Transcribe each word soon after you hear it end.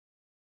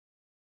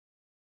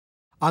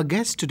Our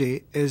guest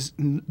today is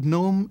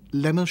Noam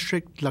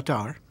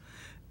Lemelshik-Lattar,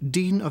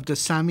 Dean of the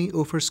Sami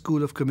Ofer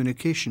School of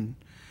Communication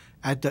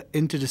at the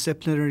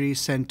Interdisciplinary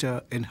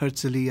Center in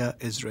Herzliya,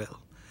 Israel.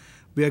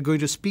 We are going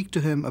to speak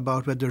to him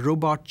about whether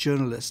robot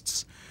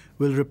journalists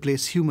will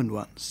replace human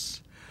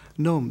ones.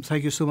 Noam,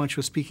 thank you so much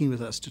for speaking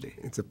with us today.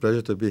 It's a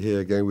pleasure to be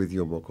here again with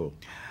you, Mokul.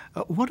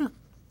 What a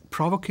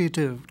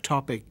provocative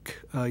topic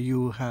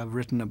you have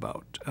written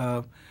about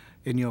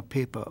in your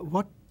paper.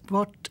 What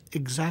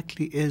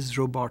exactly is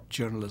robot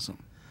journalism?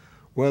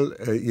 Well,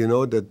 you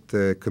know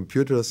that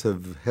computers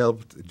have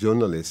helped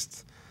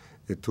journalists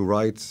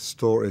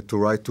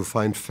to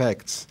find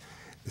facts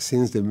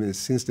since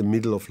the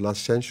middle of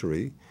last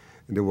century.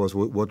 And there was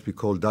what we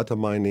call data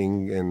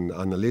mining and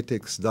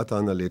data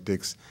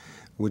analytics,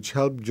 which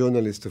helped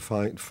journalists to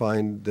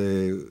find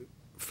the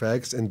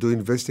facts and do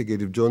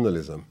investigative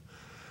journalism.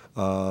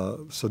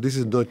 So this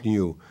is not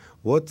new.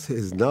 What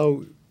is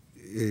now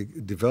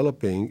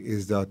developing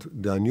is that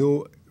there are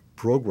new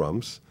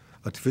programs,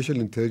 artificial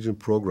intelligence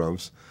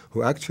programs,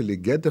 who actually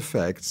get the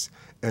facts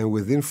and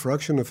within a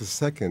fraction of a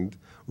second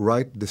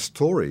write the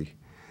story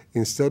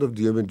instead of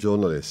the human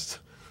journalist.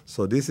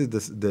 So this is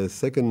the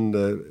second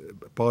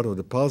part of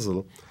the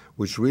puzzle,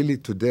 which really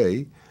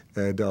today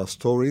there are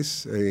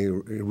stories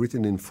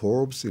written in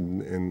Forbes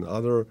and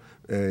other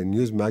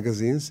news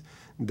magazines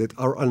that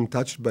are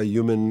untouched by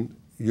human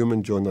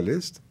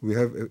journalists. We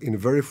have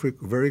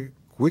very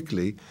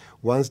quickly,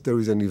 once there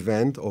is an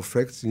event or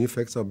new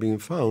facts are being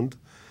found,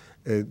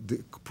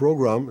 the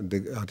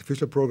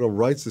artificial program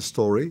writes the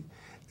story,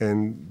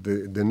 and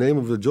the name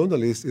of the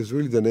journalist is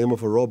really the name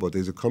of a robot.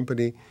 There's a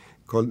company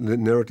called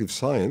Narrative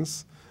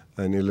Science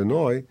in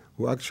Illinois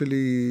who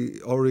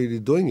actually already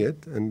doing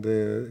it and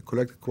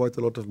collected quite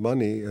a lot of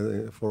money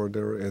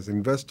as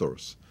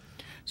investors.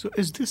 So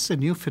is this a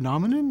new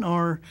phenomenon,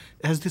 or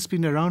has this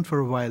been around for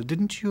a while?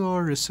 Didn't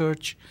your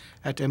research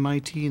at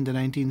MIT in the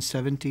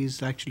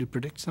 1970s actually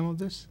predict some of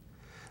this?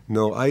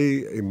 No,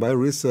 my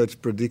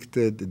research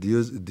predicted the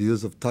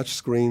use of touch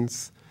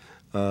screens,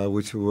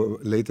 which were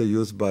later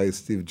used by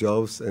Steve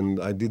Jobs, and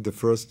I did the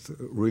first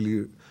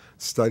really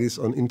studies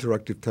on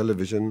interactive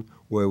television,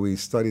 where we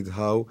studied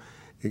how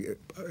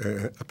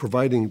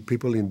providing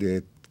people in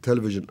the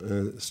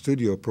television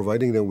studio,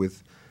 providing them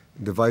with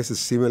devices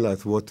similar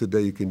to what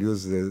today you can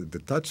use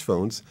the touch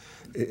phones,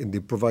 and they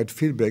provide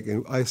feedback.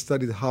 And I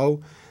studied how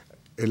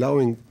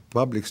allowing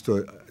publics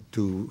to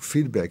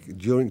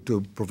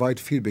provide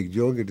feedback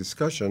during a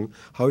discussion,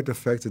 how it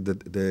affected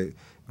the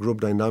group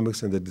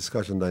dynamics and the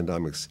discussion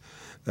dynamics.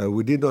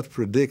 We did not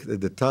predict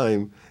at the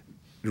time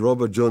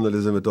robot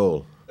journalism at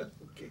all.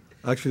 Okay.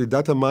 Actually,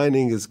 data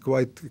mining is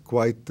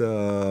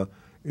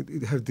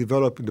it has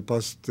developed in the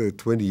past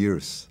 20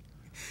 years.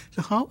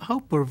 So how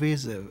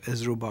pervasive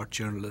is robot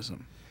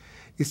journalism?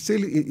 It's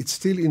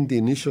still in the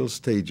initial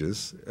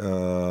stages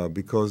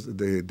because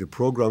the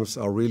programs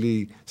are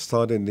really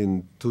started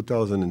in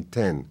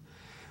 2010,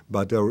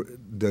 but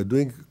they're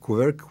doing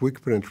very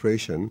quick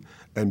penetration,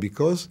 and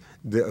because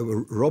the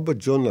robot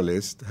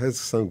journalist has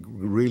some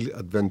real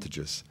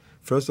advantages.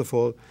 First of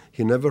all,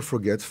 he never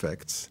forgets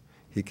facts.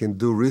 He can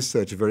do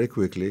research very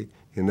quickly.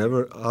 He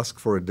never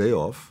asks for a day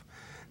off,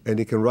 and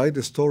he can write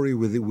the story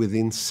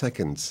within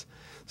seconds,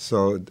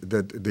 so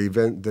that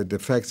the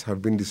facts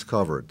have been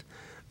discovered.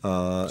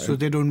 So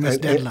they don't miss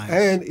deadlines.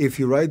 And if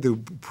you write the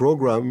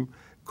program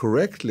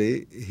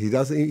correctly,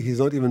 he's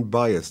not even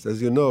biased.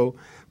 As you know,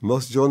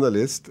 most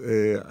journalists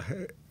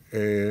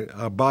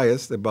are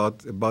biased about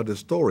the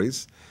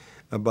stories,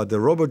 but the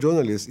robot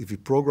journalist, if he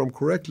program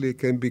correctly,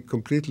 can be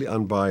completely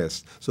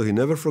unbiased. So he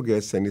never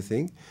forgets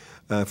anything.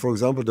 For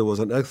example, there was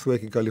an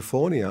earthquake in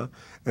California,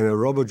 and a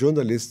robot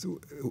journalist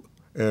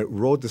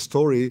wrote the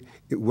story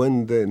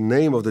when the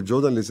name of the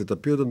journalist that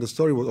appeared on the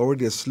story was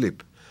already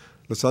asleep.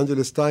 Los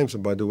Angeles Times,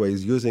 by the way,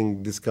 is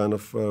using this kind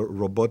of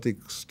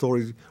robotic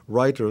story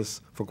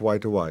writers for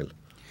quite a while.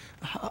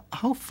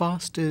 How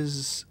fast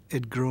is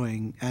it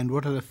growing, and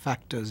what are the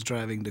factors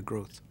driving the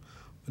growth?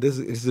 This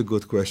is a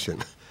good question.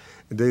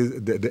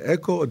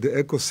 The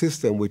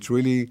ecosystem which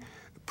really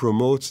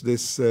promotes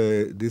this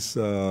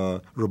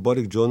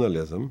robotic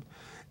journalism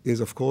is,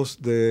 of course,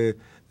 the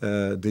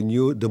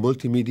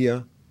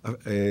multimedia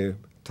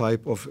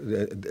type of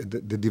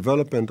the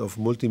development of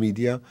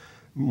multimedia,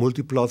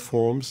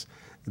 multi-platforms,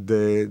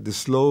 the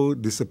slow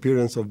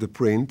disappearance of the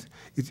print.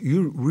 It's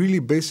really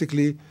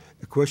basically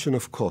a question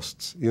of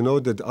costs. You know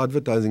that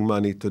advertising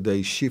money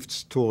today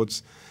shifts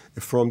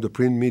from the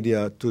print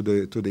media to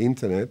the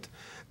internet,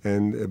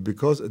 and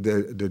because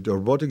the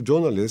robotic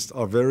journalists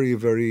are very,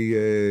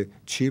 very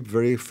cheap,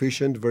 very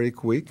efficient, very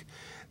quick,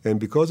 and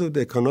because of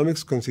the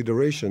economics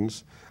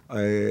considerations,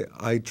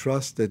 I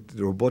trust that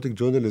the robotic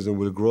journalism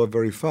will grow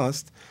very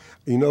fast.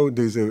 You know,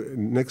 there's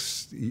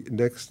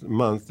next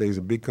month there's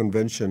a big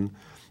convention,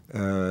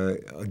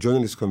 a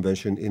journalist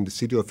convention in the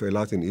city of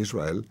Eilat in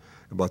Israel.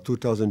 About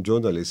 2,000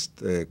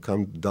 journalists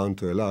come down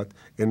to Eilat,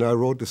 and I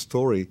wrote a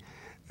story.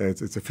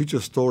 It's a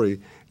feature story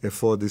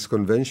for this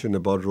convention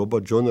about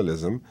robot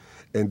journalism,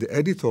 And the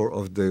editor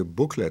of the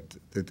booklet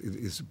that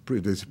is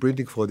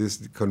printing for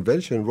this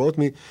convention wrote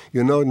me,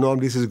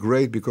 Noam, this is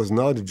great because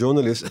now the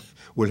journalists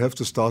will have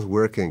to start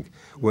working.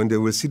 When they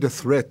will see the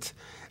threat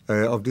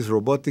of these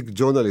robotic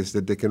journalists,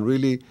 that they can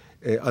really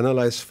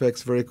analyze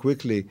facts very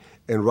quickly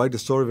and write the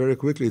story very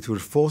quickly, it will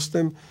force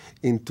them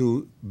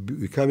into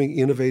becoming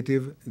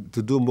innovative,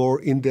 to do more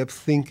in-depth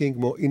thinking,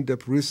 more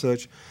in-depth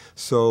research.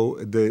 So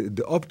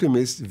the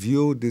optimists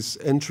view this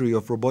entry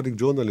of robotic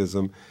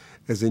journalism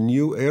as a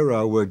new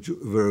era where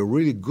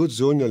really good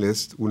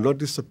journalists will not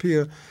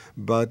disappear,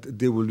 but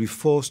they will be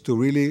forced to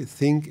really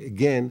think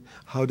again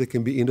how they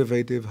can be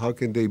innovative, how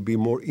can they be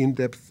more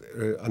in-depth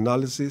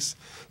analysis.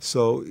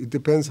 So it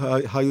depends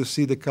how you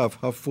see the cup,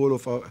 half full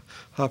or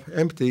half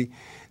empty.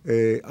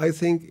 I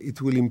think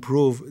it will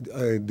improve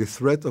the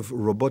threat of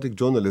robotic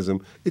journalism.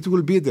 It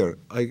will be there.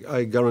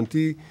 I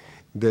guarantee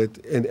that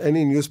in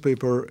any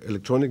newspaper,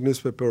 electronic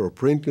newspaper or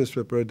print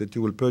newspaper that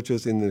you will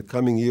purchase in the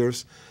coming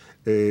years,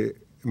 a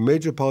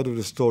major part of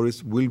the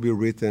stories will be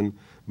written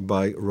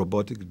by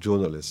robotic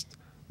journalists.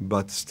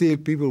 But still,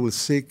 people will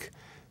seek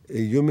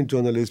human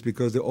journalists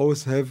because they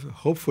always have,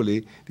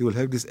 hopefully, they will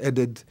have this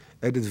added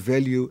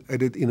value,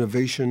 added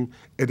innovation,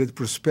 added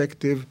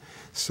perspective.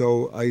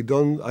 So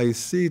I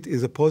see it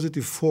as a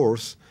positive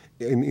force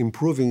in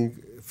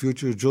improving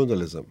future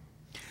journalism.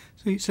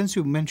 So since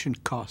you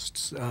mentioned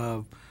costs,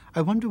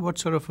 I wonder what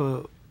sort of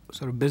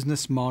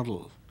business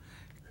model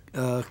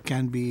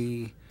can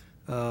be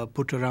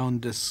put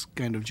around this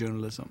kind of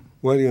journalism?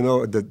 Well,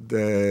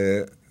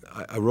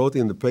 I wrote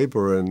in the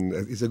paper, and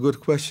it's a good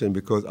question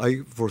because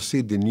I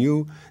foresee the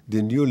new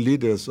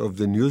leaders of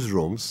the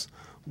newsrooms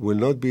will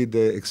not be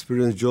the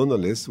experienced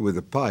journalists with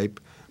a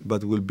pipe,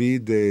 but will be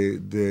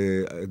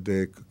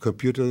the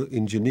computer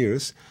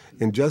engineers.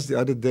 And just the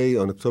other day,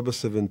 on October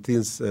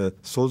 17th,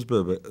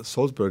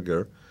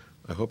 Sulzberger,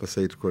 I hope I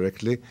say it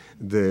correctly,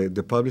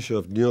 the publisher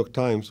of New York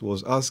Times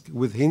was asked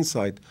with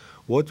hindsight,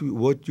 what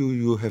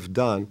you have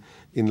done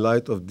in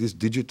light of this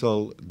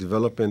digital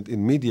development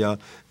in media,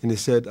 and he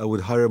said, I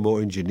would hire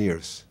more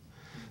engineers.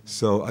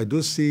 So I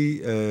do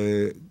see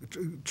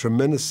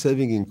tremendous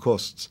saving in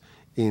costs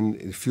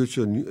in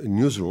future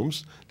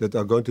newsrooms that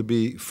are going to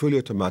be fully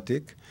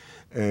automatic,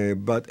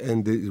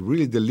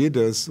 really the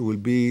leaders will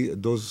be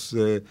those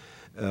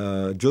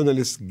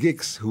journalist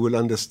geeks who will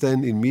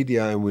understand in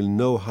media and will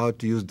know how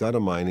to use data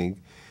mining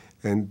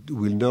and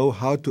will know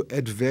how to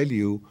add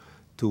value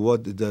to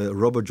what the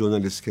robot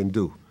journalists can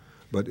do.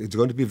 But it's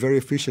going to be very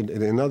efficient.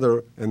 And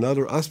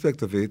another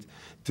aspect of it,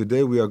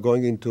 today we are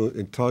going into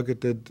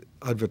targeted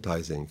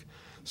advertising.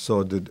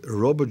 So the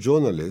robot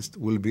journalist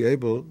will be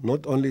able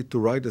not only to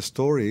write a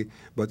story,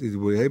 but it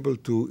will be able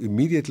to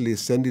immediately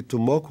send it to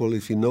Mokul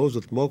if he knows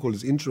that Mokul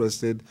is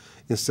interested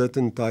in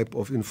certain type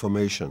of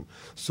information.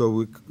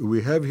 So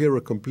we have here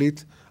a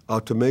complete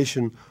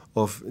automation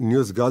of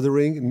news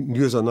gathering,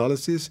 news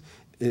analysis,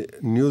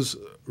 news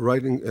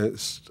writing,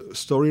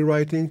 story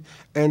writing,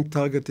 and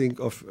targeting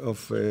of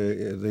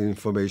the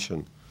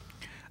information.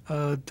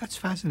 That's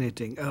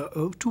fascinating.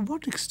 To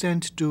what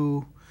extent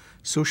do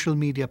social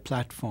media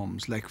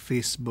platforms like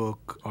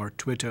Facebook or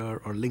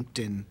Twitter or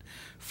LinkedIn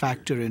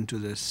factor into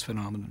this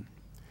phenomenon?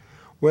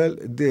 Well,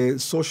 the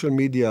social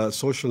media,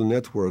 social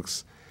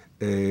networks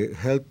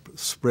help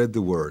spread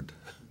the word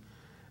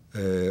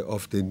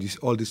of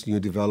all these new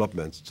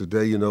developments.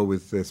 Today,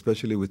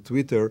 especially with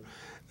Twitter,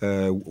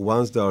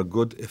 once there are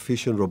good,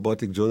 efficient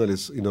robotic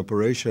journalists in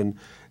operation,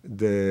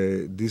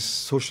 these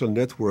social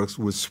networks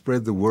will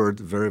spread the word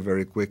very,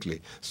 very quickly.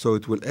 So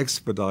it will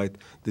expedite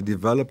the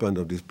development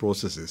of these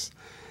processes.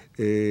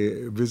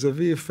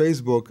 Vis-a-vis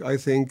Facebook, I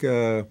think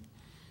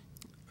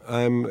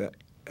I'm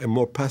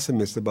more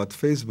pessimist about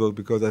Facebook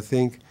because I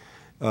think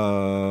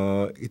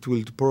it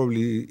will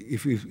probably,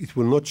 if it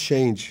will not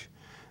change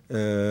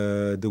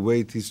the way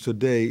it is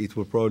today, it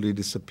will probably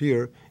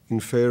disappear in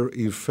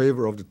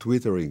favor of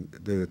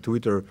the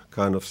Twitter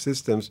kind of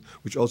systems,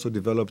 which also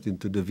developed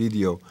into the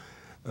video.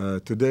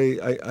 Today,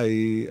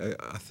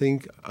 I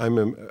think I'm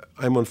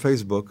on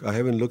Facebook. I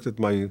haven't looked at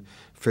my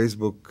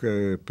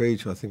Facebook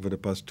page, I think, for the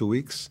past 2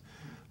 weeks,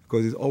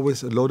 because it's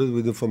always loaded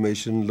with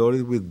information,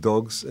 loaded with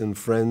dogs and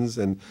friends,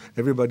 and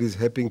everybody's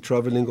happy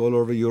traveling all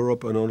over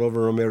Europe and all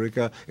over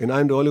America, and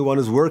I'm the only one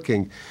who's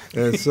working.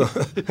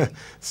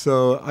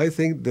 So I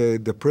think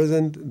the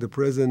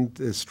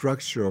present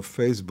structure of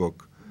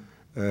Facebook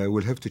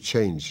will have to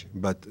change.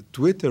 But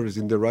Twitter is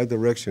in the right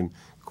direction,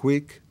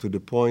 quick, to the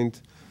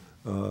point.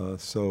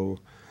 So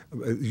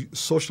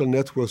social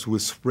networks will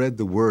spread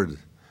the word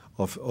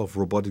of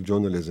robotic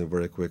journalism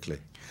very quickly.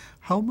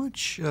 How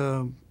much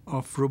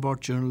of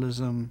robot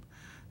journalism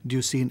do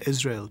you see in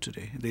Israel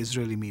today, the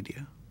Israeli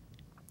media?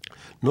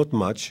 Not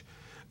much,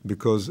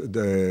 because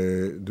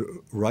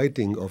the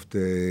writing of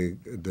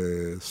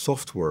the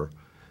software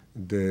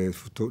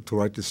to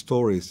write the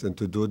stories and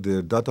to do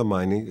the data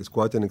mining is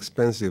quite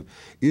inexpensive.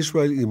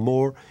 Israel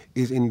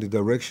is in the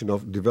direction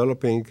of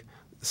developing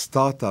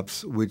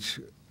startups which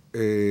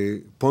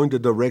point the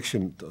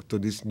direction to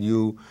this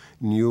new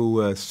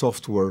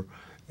software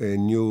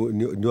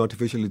new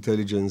artificial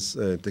intelligence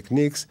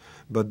techniques,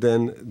 but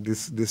then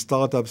the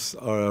startups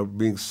are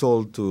being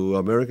sold to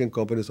American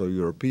companies or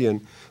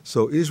European.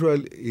 So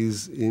Israel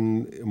is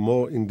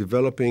more in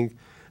developing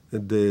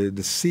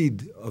the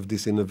seed of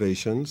these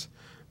innovations,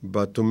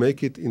 but to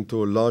make it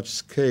into a large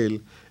scale,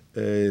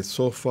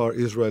 so far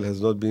Israel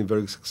has not been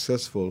very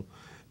successful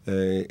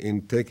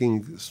in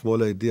taking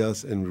small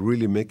ideas and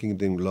really making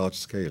them large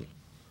scale.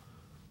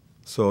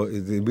 So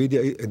the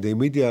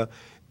media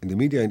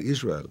in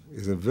Israel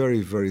is a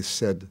very, very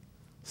sad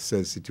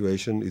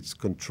situation. It's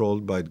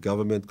controlled by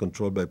government,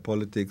 controlled by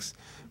politics,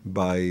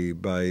 by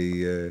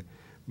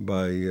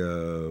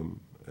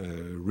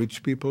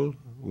rich people,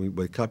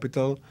 by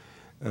capital.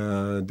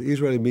 The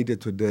Israeli media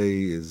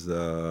today is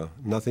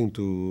nothing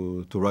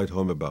to write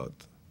home about.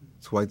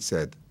 It's quite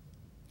sad.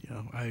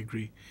 Yeah, I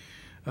agree.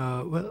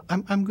 Well,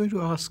 I'm going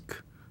to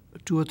ask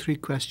 2 or 3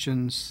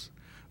 questions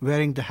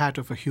wearing the hat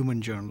of a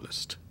human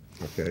journalist.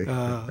 Okay.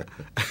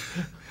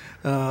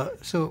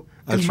 So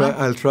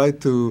I'll try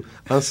to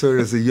answer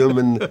as a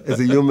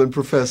human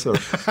professor.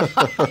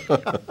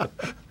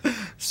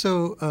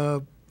 So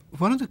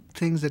one of the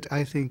things that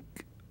I think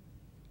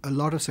a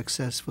lot of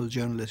successful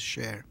journalists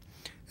share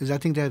is I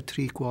think they have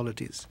 3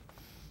 qualities.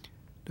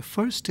 The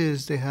first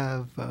is they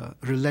have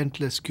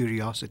relentless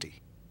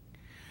curiosity.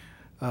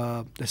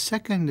 The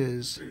second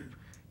is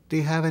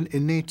they have an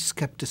innate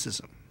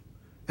skepticism,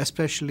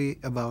 especially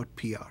about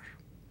PR.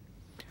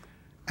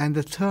 And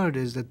the third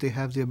is that they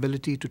have the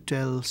ability to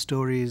tell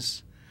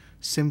stories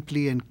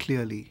simply and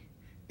clearly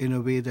in a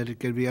way that it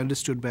can be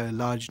understood by a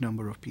large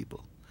number of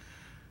people.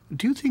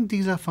 Do you think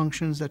these are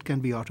functions that can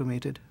be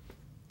automated?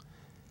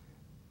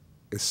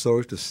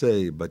 Sorry to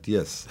say, but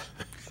yes.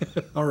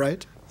 All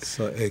right.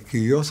 So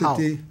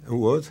curiosity,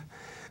 what?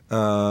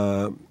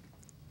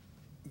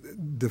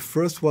 The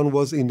first one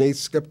was innate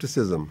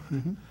skepticism.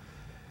 Mm-hmm.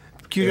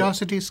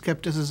 Curiosity,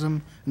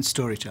 skepticism, and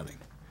storytelling.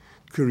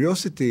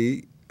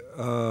 Curiosity,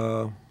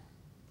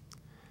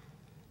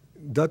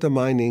 data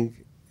mining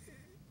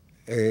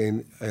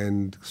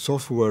and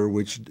software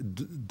which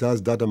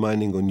does data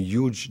mining on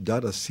huge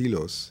data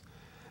silos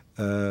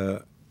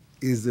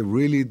is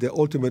really the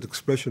ultimate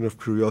expression of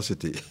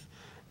curiosity.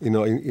 You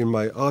know, in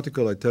my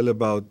article, I tell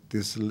about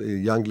this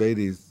young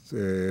lady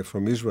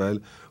from Israel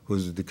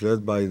who's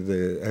declared by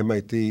the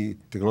MIT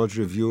Technology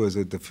Review as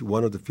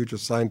one of the future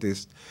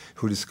scientists,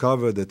 who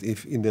discovered that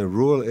if in a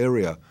rural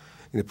area,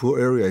 in a poor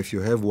area, if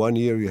you have 1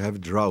 year, you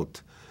have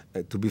drought,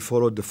 to be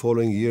followed the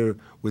following year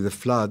with a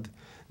flood,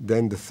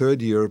 then the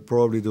third year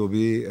probably there will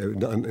be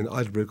an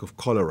outbreak of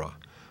cholera.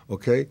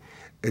 Okay?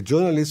 A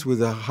journalist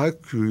with a high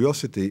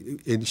curiosity,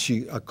 and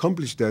she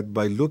accomplished that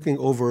by looking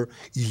over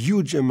a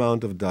huge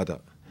amount of data.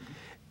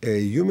 A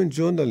human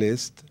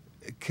journalist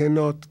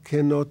cannot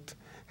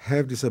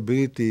have this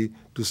ability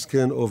to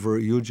scan over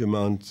huge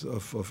amounts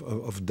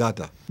of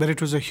data. But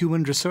it was a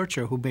human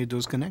researcher who made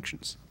those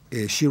connections.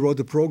 She wrote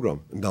a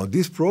program. Now,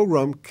 this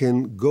program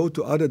can go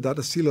to other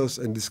data silos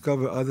and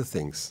discover other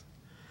things.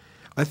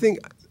 I think,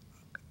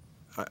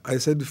 I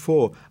said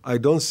before, I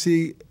don't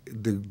see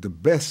the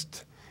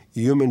best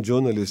human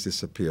journalists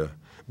disappear,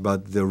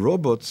 but the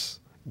robots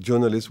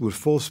journalists will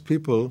force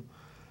people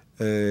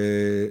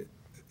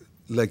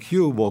like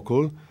you,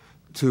 Mokul,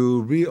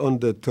 to be on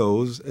their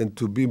toes and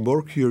to be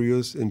more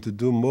curious and to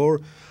do more.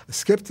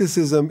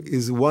 Skepticism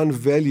is one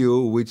value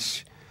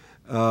which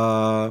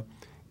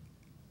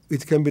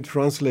it can be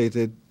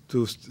translated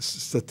to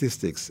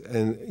statistics,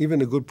 and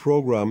even a good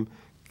program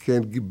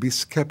can be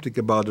skeptic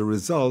about the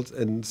results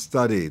and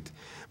study it.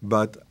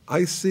 But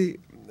I see,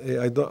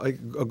 I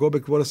go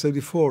back to what I said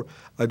before,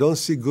 I don't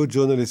see good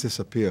journalists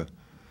disappear.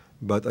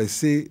 But I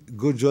see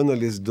good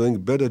journalists doing a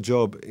better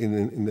job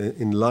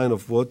in line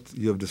of what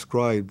you have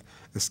described,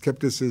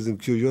 skepticism,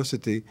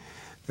 curiosity.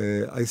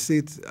 I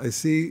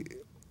see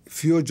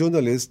fewer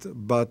journalists,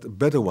 but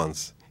better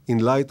ones in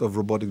light of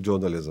robotic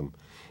journalism.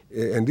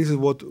 And this is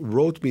what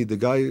wrote me, the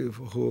guy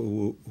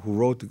who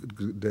wrote,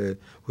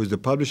 who's the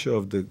publisher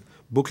of the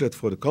booklet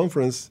for the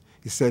conference.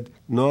 He said,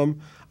 Noam,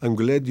 I'm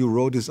glad you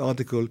wrote this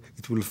article.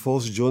 It will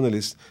force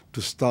journalists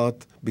to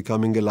start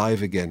becoming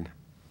alive again.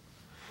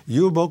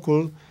 You,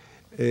 Mokul,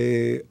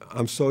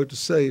 I'm sorry to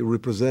say,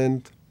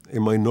 represent a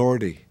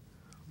minority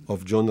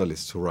of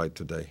journalists who write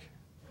today.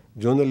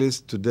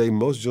 Journalists today,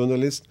 most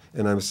journalists,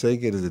 and I'm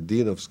saying it as the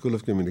Dean of School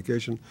of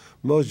Communication,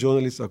 most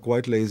journalists are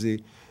quite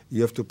lazy.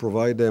 You have to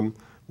provide them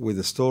with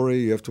a story,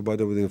 you have to provide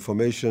them with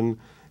information,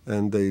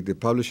 and they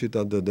publish it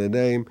under their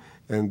name,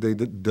 and they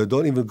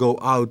don't even go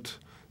out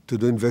to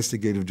do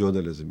investigative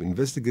journalism.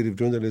 Investigative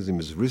journalism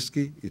is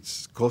risky,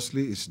 it's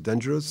costly, it's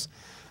dangerous,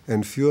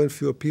 and fewer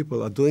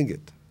people are doing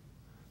it.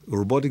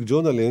 Robotic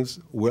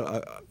journalism,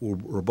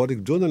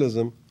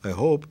 I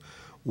hope,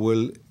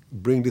 will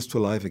bring this to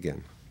life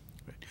again.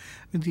 Right.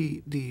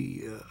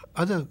 The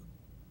other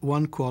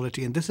one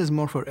quality, and this is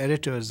more for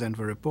editors than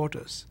for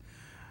reporters,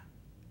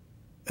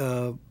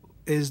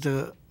 is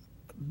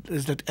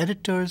that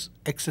editors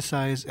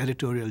exercise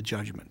editorial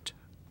judgment.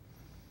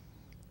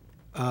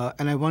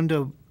 And I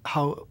wonder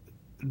how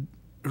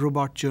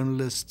robot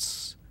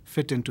journalists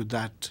fit into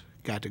that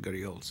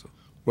category also?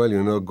 Well,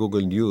 you know,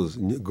 Google News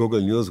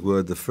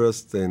were the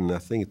first in, I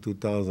think,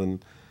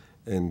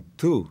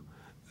 2002,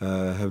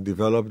 have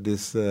developed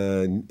this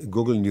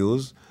Google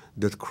News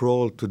that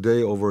crawled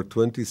today over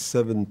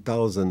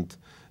 27,000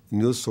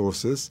 news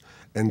sources,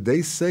 and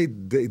they say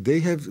they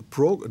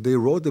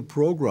wrote a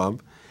program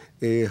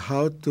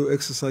how to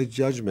exercise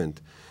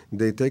judgment.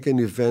 They take an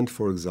event,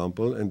 for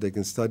example, and they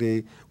can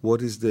study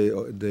what is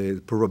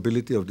the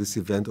probability of this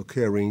event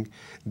occurring.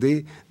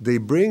 They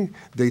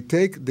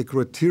take the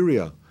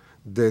criteria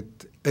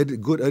that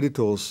good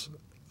editors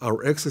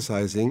are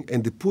exercising,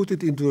 and they put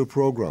it into the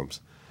programs.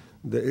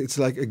 It's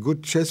like a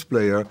good chess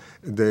player.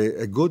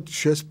 A good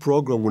chess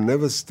program will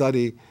never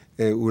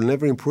will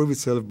never improve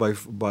itself by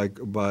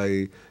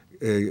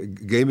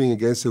gaming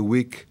against a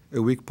weak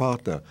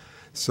partner.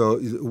 So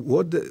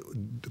what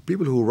the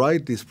people who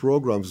write these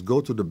programs go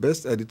to the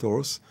best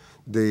editors,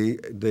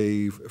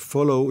 they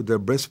follow their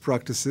best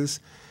practices,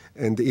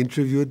 and they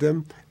interview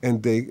them,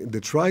 and they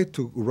try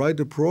to write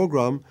the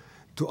program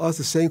to ask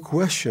the same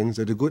questions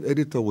that a good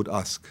editor would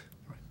ask.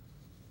 Right.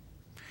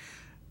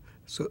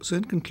 So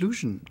in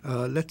conclusion,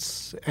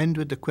 let's end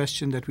with the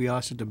question that we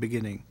asked at the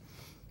beginning.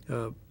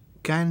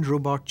 Can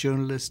robot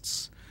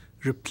journalists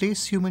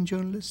replace human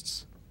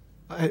journalists?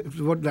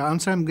 What the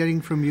answer I'm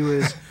getting from you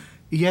is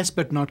yes,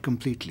 but not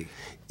completely.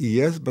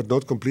 Yes, but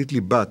not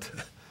completely. But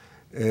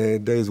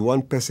there is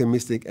one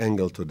pessimistic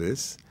angle to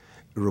this.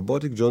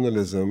 Robotic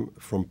journalism,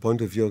 from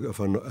point of view of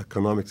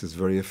economics, is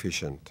very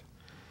efficient.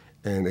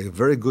 And a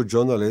very good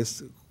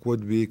journalist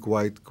could be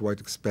quite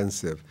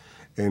expensive.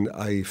 And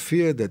I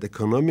fear that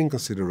economic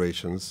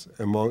considerations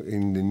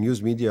in the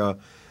news media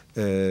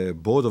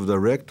board of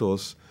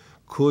directors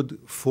could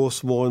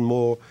force more and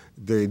more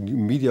the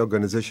media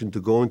organization to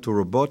go into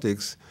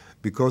robotics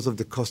because of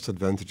the cost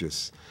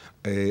advantages.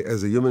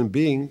 As a human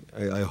being,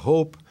 I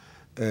hope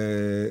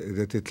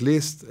that at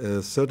least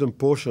a certain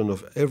portion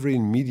of every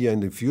media in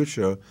the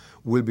future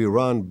will be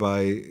run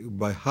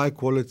by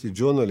high-quality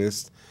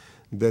journalists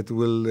that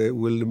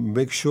will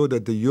make sure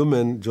that the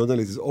human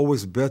journalist is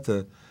always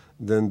better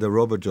than the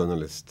robot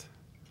journalist.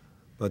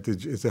 But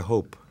it's a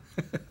hope.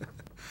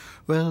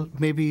 Well,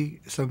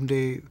 maybe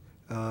someday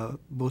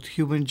both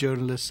human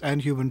journalists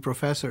and human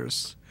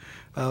professors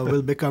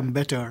will become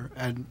better,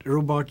 and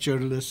robot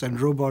journalists and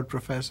robot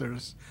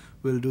professors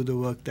will do the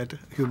work that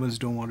humans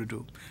don't want to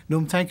do.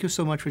 Noam, thank you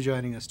so much for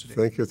joining us today.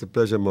 Thank you. It's a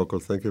pleasure,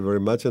 Mokul. Thank you very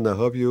much, and I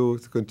hope you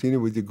continue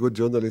with your good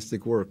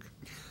journalistic work.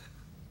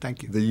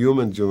 Thank you. The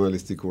human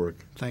journalistic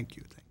work. Thank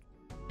you.